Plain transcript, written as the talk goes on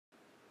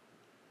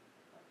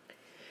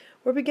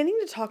We're beginning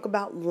to talk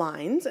about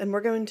lines, and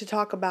we're going to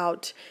talk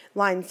about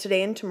lines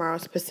today and tomorrow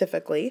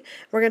specifically.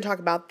 We're going to talk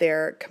about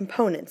their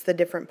components, the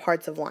different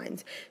parts of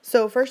lines.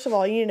 So first of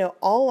all, you know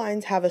all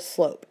lines have a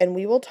slope, and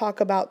we will talk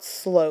about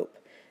slope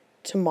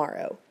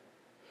tomorrow.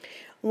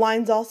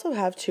 Lines also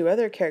have two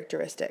other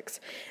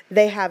characteristics.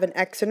 They have an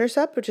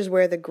x-intercept, which is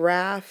where the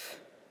graph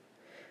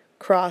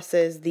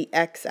crosses the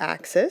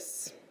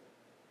x-axis.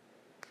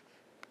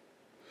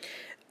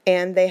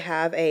 And they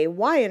have a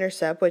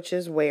y-intercept, which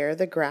is where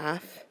the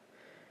graph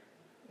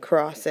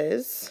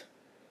crosses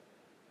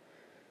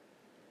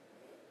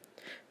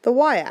the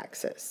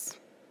y-axis.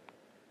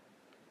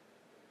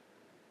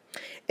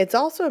 It's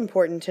also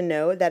important to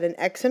know that an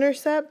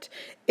x-intercept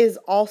is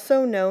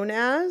also known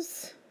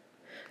as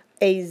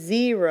a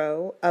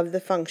zero of the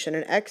function.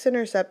 An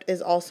x-intercept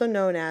is also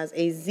known as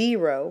a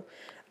zero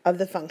of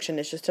the function.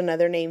 It's just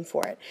another name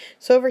for it.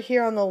 So over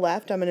here on the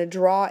left, I'm going to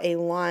draw a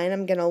line.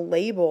 I'm going to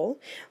label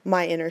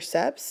my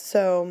intercepts.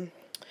 So I'm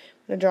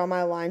going to draw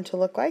my line to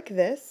look like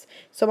this.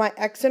 So my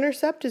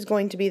x-intercept is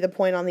going to be the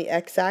point on the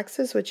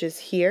x-axis, which is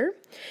here.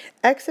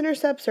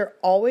 X-intercepts are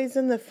always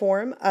in the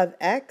form of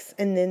x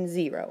and then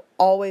 0.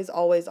 Always,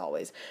 always,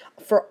 always.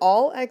 For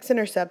all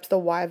x-intercepts, the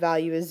y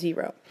value is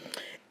 0.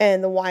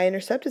 And the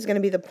y-intercept is going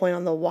to be the point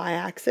on the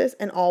y-axis,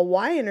 and all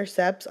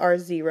y-intercepts are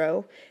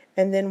 0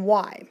 and then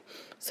y.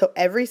 So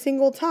every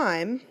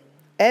time,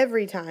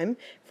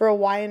 for a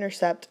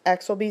y-intercept,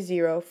 x will be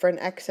 0. For an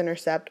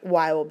x-intercept,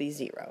 y will be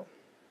 0.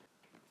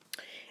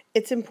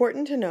 It's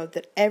important to note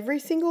that every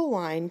single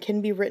line can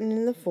be written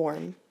in the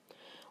form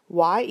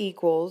y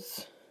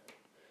equals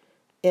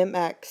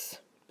mx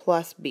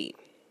plus b.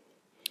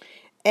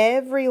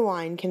 Every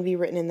line can be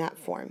written in that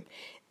form.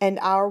 And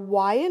our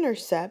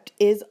y-intercept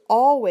is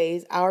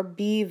always our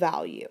b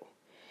value.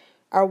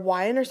 Our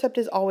y-intercept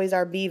is always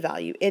our b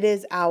value. It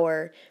is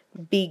our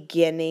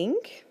beginning.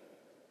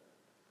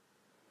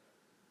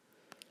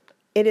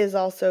 It is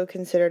also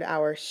considered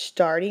our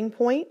starting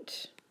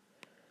point.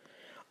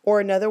 Or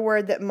another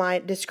word that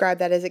might describe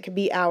that is it could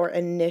be our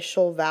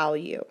initial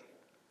value.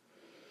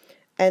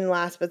 And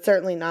last but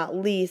certainly not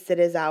least, it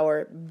is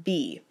our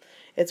b.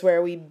 It's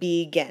where we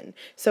begin.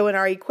 So in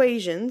our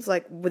equations,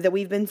 like that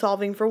we've been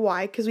solving for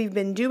y, because we've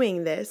been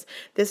doing this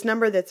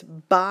number that's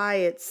by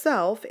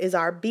itself is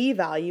our b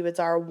value. It's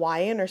our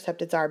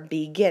y-intercept. It's our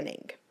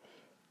beginning.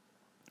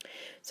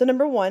 So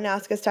number 1,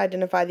 ask us to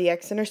identify the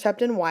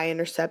x-intercept and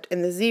y-intercept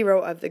and the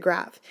 0 of the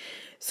graph.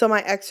 So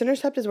my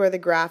x-intercept is where the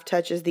graph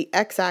touches the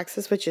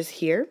x-axis, which is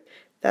here.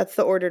 That's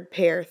the ordered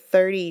pair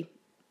 30,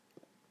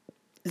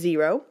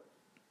 0.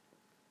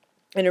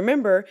 And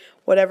remember,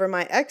 whatever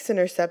my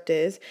x-intercept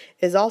is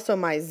also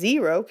my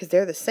 0, because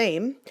they're the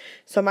same.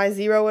 So my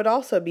 0 would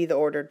also be the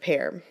ordered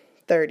pair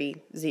 30,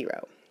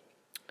 0.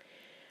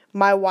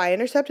 My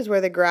y-intercept is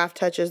where the graph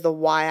touches the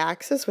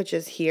y-axis, which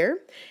is here.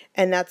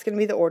 And that's going to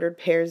be the ordered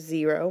pair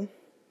 0,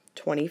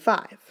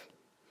 25.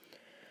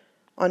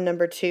 On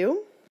number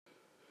 2,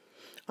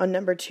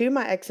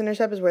 my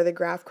x-intercept is where the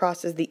graph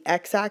crosses the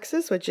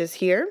x-axis, which is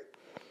here.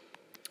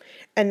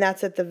 And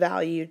that's at the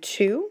value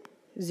 2,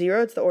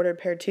 0. It's the ordered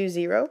pair 2,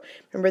 0.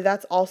 Remember,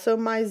 that's also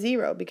my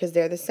 0 because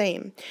they're the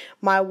same.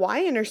 My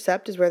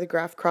y-intercept is where the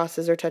graph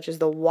crosses or touches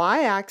the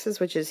y-axis,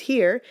 which is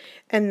here.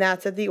 And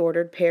that's at the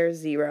ordered pair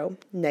 0,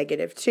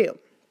 negative 2.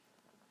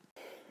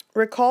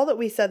 Recall that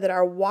we said that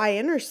our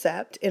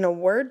y-intercept in a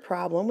word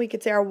problem, we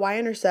could say our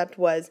y-intercept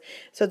was,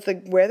 so it's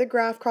where the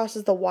graph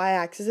crosses the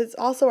y-axis, it's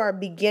also our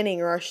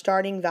beginning or our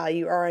starting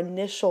value, our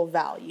initial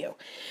value.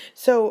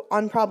 So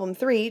on problem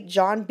 3,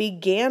 John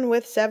began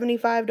with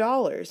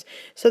 $75.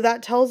 So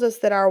that tells us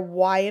that our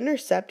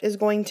y-intercept is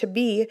going to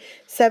be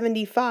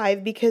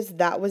 75 because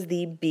that was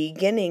the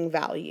beginning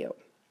value.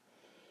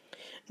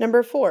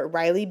 Number 4,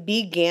 Riley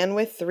began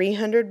with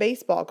 300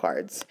 baseball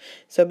cards.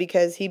 So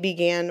because he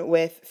began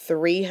with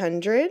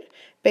 300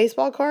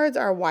 baseball cards,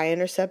 our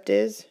y-intercept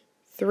is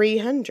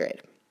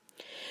 300.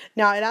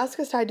 Now it asks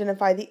us to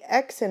identify the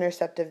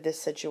x-intercept of this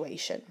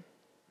situation.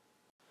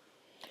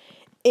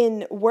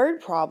 In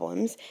word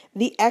problems,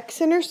 the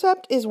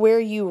x-intercept is where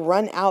you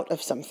run out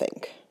of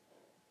something,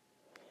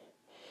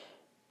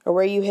 or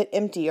where you hit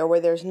empty, or where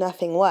there's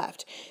nothing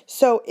left.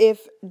 So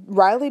if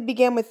Riley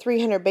began with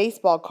 300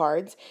 baseball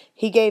cards,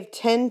 he gave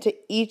 10 to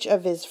each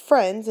of his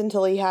friends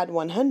until he had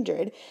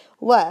 100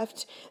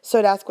 left.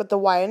 So to ask what the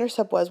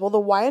y-intercept was, well, the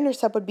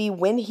y-intercept would be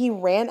when he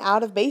ran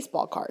out of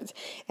baseball cards.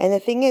 And the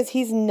thing is,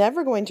 he's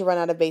never going to run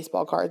out of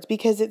baseball cards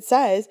because it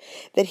says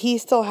that he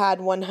still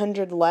had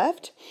 100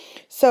 left.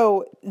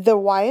 So the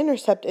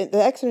y-intercept,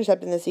 the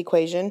x-intercept in this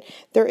equation,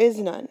 there is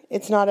none.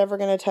 It's not ever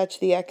going to touch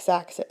the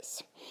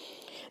x-axis.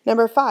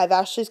 Number 5,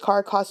 Ashley's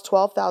car cost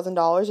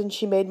 $12,000 and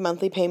she made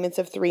monthly payments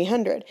of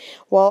 $300.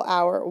 Well,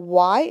 our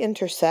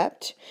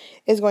y-intercept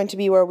is going to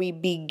be where we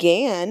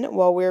began.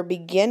 While we're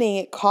beginning,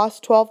 it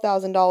cost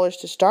 $12,000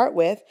 to start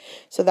with,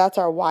 so that's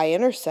our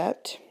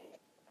y-intercept.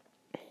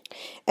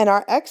 And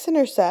our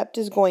x-intercept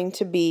is going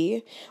to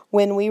be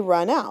when we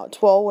run out.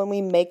 Well, when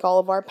we make all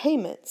of our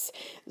payments.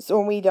 So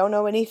when we don't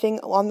owe anything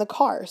on the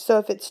car. So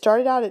if it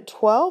started out at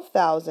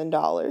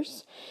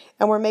 $12,000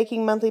 and we're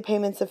making monthly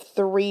payments of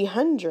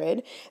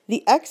 $300,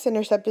 the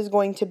x-intercept is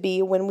going to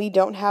be when we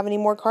don't have any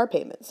more car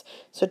payments.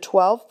 So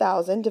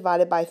 12,000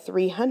 divided by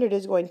 300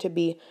 is going to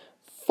be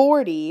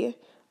 40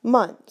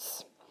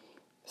 months.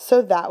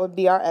 So that would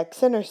be our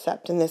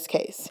x-intercept in this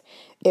case.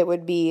 It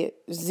would be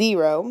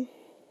 40,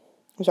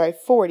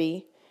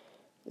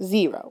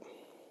 0.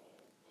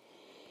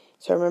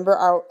 So remember,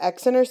 our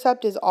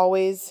x-intercept is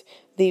always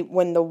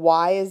when the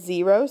y is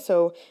 0,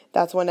 so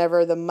that's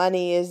whenever the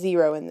money is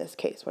 0 in this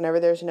case, whenever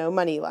there's no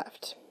money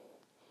left.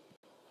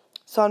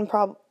 So on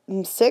problem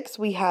 6,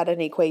 we had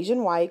an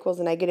equation, y equals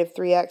negative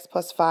 3x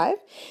plus 5,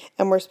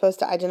 and we're supposed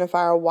to identify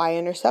our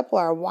y-intercept.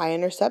 Well, our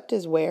y-intercept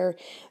is where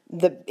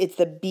it's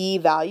the b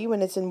value,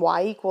 and it's in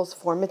y equals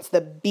form. It's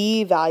the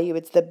b value.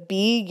 It's the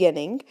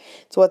beginning.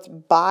 So it's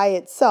by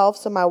itself.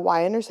 So my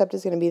y-intercept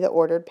is going to be the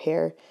ordered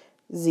pair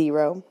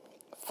 0,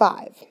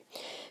 5.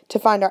 To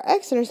find our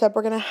x-intercept,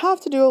 we're going to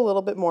have to do a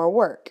little bit more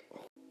work.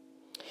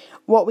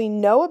 What we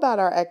know about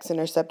our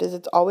x-intercept is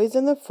it's always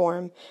in the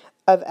form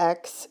of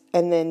x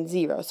and then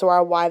 0. So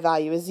our y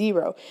value is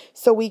 0.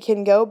 So we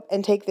can go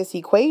and take this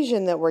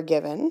equation that we're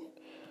given,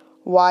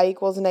 y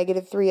equals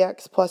negative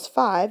 3x plus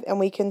 5, and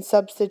we can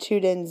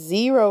substitute in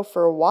 0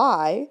 for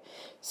y.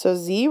 So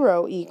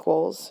 0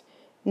 equals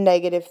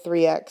negative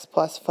 3x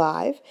plus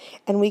 5,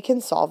 and we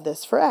can solve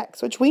this for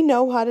x, which we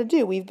know how to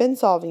do. We've been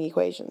solving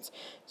equations.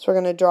 So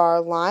we're going to draw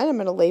our line. I'm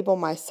going to label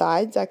my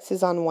sides. X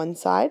is on one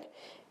side,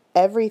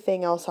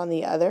 everything else on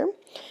the other.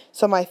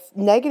 So my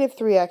negative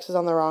 3x is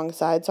on the wrong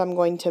side, so I'm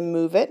going to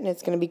move it, and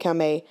it's going to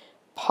become a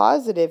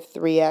positive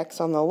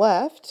 3x on the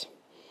left.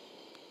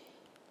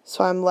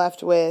 So I'm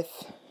left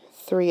with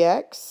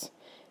 3x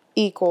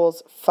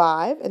equals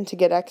 5, and to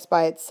get x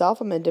by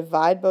itself, I'm going to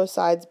divide both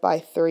sides by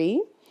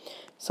 3.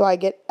 So I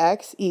get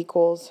x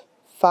equals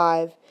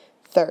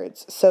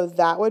 5/3. So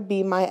that would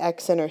be my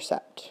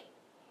x-intercept.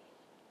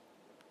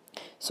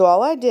 So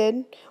all I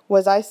did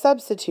was I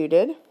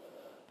substituted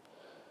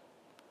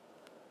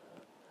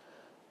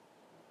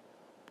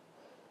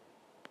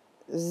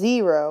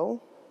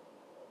 0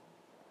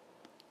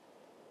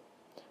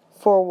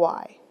 for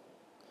y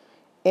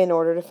in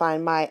order to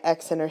find my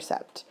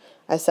x-intercept.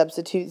 I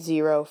substitute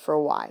 0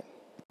 for y.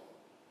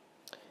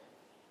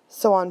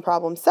 So on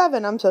problem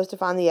 7, I'm supposed to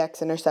find the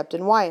x-intercept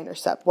and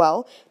y-intercept.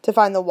 Well, to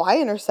find the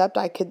y-intercept,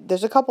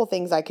 there's a couple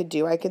things I could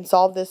do. I can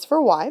solve this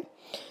for y,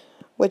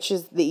 which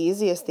is the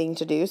easiest thing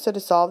to do. So to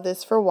solve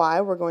this for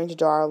y, we're going to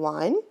draw our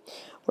line.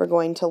 We're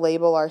going to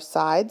label our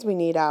sides. We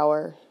need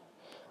our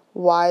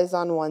y's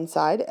on one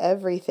side,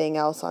 everything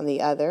else on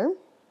the other.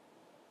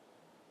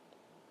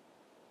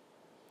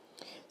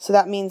 So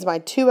that means my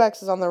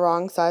 2x is on the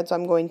wrong side, so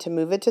I'm going to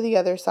move it to the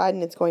other side,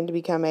 and it's going to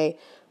become a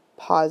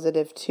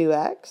positive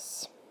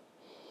 2x.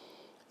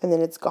 And then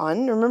it's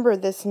gone. Remember,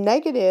 this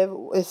negative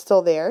is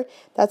still there.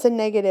 That's a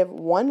negative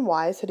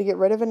 1y, so to get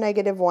rid of a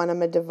negative 1, I'm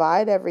going to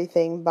divide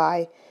everything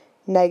by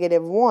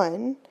negative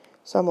 1.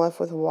 So I'm left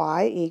with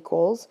y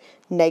equals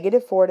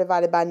negative 4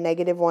 divided by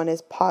negative 1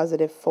 is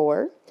positive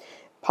 4.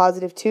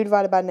 Positive 2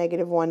 divided by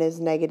negative 1 is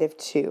negative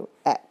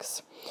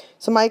 2x.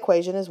 So my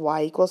equation is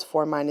y equals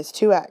 4 minus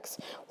 2x.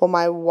 Well,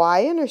 my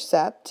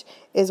y-intercept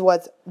is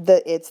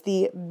it's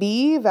the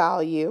b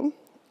value.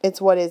 It's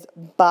what is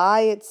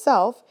by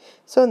itself.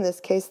 So in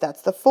this case,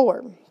 that's the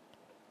 4.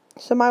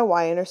 So my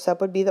y-intercept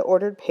would be the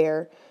ordered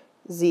pair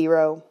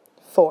 0,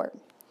 4.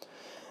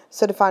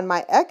 So to find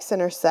my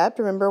x-intercept,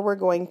 remember we're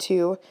going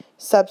to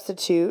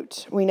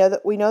substitute. We know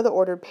the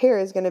ordered pair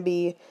is going to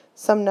be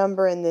some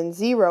number and then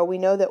 0. We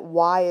know that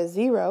y is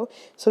 0,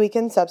 so we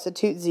can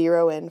substitute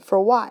 0 in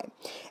for y.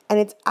 And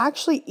it's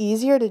actually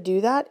easier to do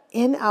that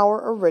in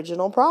our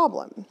original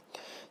problem.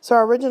 So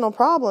our original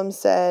problem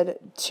said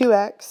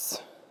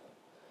 2x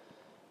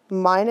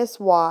minus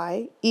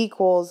y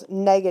equals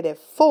negative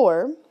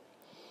 4.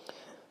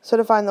 So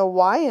to find the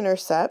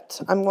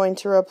y-intercept, I'm going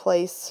to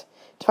replace,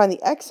 to find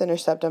the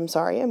x-intercept, I'm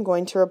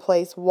going to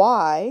replace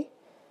y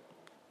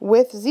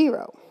with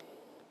 0.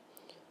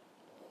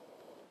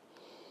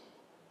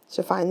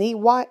 To find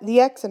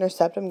the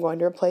x-intercept, I'm going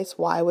to replace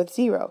y with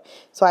 0.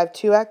 So I have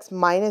 2x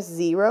minus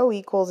 0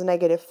 equals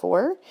negative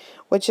 4,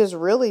 which is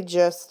really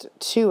just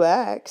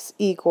 2x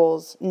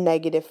equals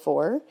negative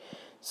 4.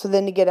 So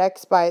then to get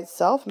x by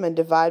itself, I'm going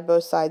to divide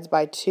both sides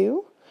by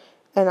 2,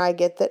 and I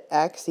get that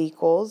x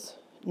equals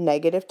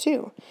negative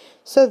 2.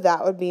 So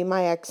that would be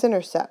my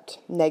x-intercept,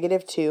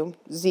 negative 2,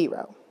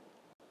 0.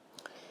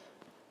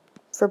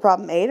 For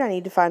problem 8, I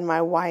need to find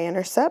my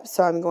y-intercept,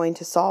 so I'm going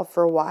to solve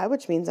for y,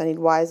 which means I need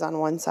y's on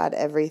one side,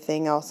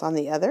 everything else on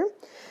the other.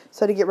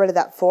 So to get rid of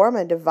that 4, I'm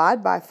going to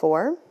divide by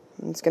 4,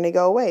 and it's going to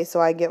go away. So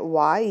I get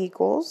y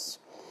equals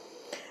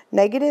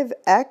negative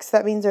x,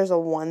 that means there's a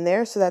 1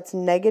 there, so that's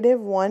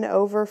negative 1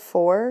 over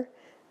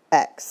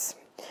 4x.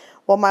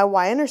 Well, my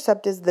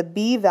y-intercept is the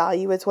b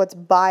value. It's what's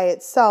by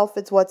itself.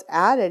 It's what's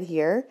added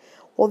here.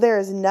 Well, there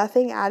is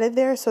nothing added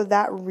there, so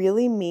that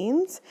really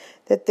means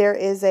that there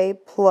is a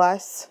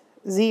plus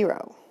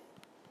 0.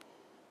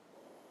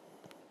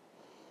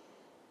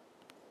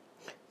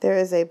 There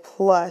is a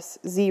plus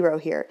 0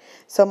 here.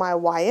 So my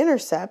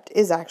y-intercept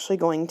is actually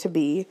going to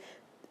be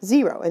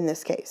 0 in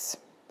this case.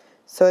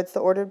 So it's the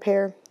ordered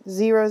pair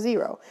 0,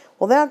 0.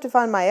 Well, then I have to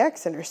find my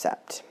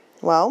x-intercept.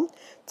 Well,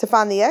 to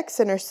find the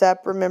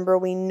x-intercept, remember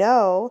we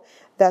know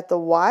that the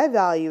y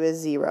value is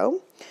 0.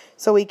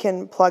 So we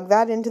can plug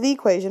that into the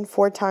equation.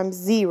 4 times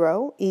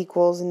 0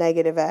 equals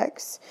negative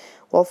x.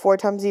 Well, 4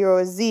 times 0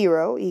 is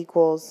 0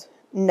 equals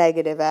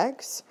negative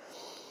x.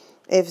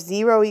 If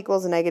 0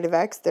 equals negative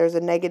x, there's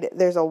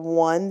a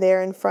 1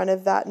 there in front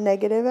of that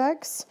negative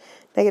x,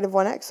 negative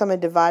 1x. So I'm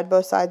going to divide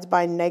both sides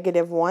by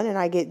negative 1, and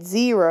I get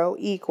 0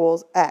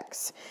 equals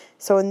x.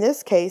 So in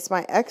this case,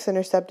 my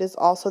x-intercept is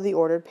also the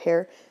ordered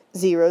pair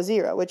 0,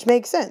 0, which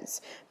makes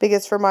sense,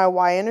 because for my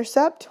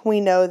y-intercept,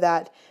 we know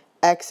that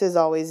x is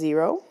always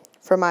 0.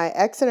 For my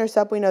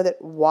x-intercept, we know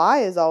that y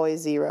is always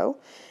 0,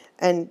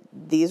 and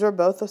these are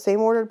both the same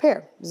ordered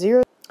pair,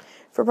 0.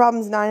 For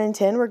problems 9 and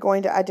 10, we're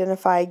going to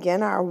identify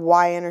again our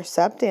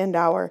y-intercept and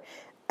our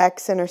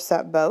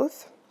x-intercept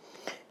both.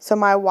 So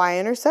my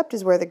y-intercept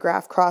is where the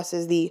graph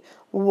crosses the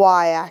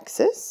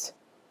y-axis,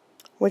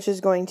 which is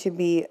going to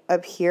be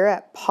up here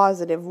at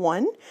positive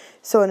 1.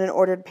 So in an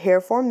ordered pair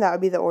form, that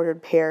would be the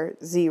ordered pair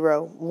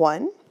 0,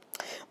 1.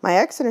 My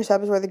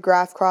x-intercept is where the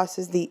graph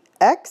crosses the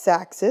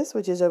x-axis,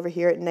 which is over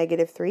here at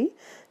negative 3.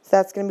 So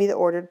that's going to be the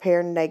ordered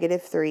pair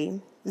negative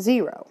 3,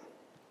 0.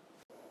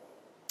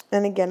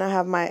 And again, I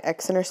have my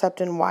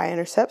x-intercept and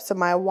y-intercept. So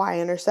my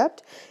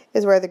y-intercept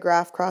is where the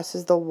graph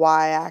crosses the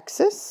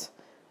y-axis,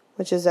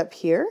 which is up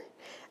here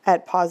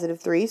at positive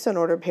 3. So in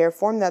ordered pair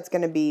form, that's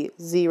going to be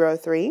 0,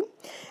 3.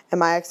 And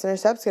my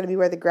x-intercept is going to be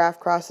where the graph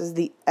crosses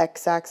the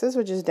x-axis,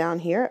 which is down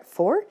here at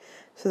 4.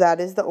 So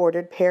that is the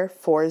ordered pair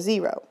 4,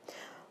 0.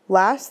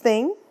 Last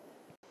thing,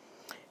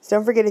 so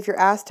don't forget, if you're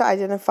asked to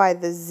identify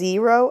the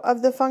 0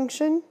 of the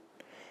function,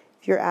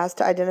 if you're asked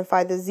to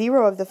identify the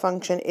 0 of the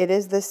function, it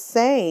is the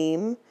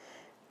same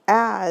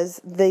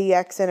as the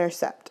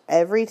x-intercept.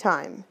 Every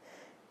time,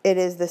 it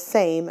is the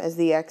same as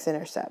the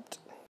x-intercept.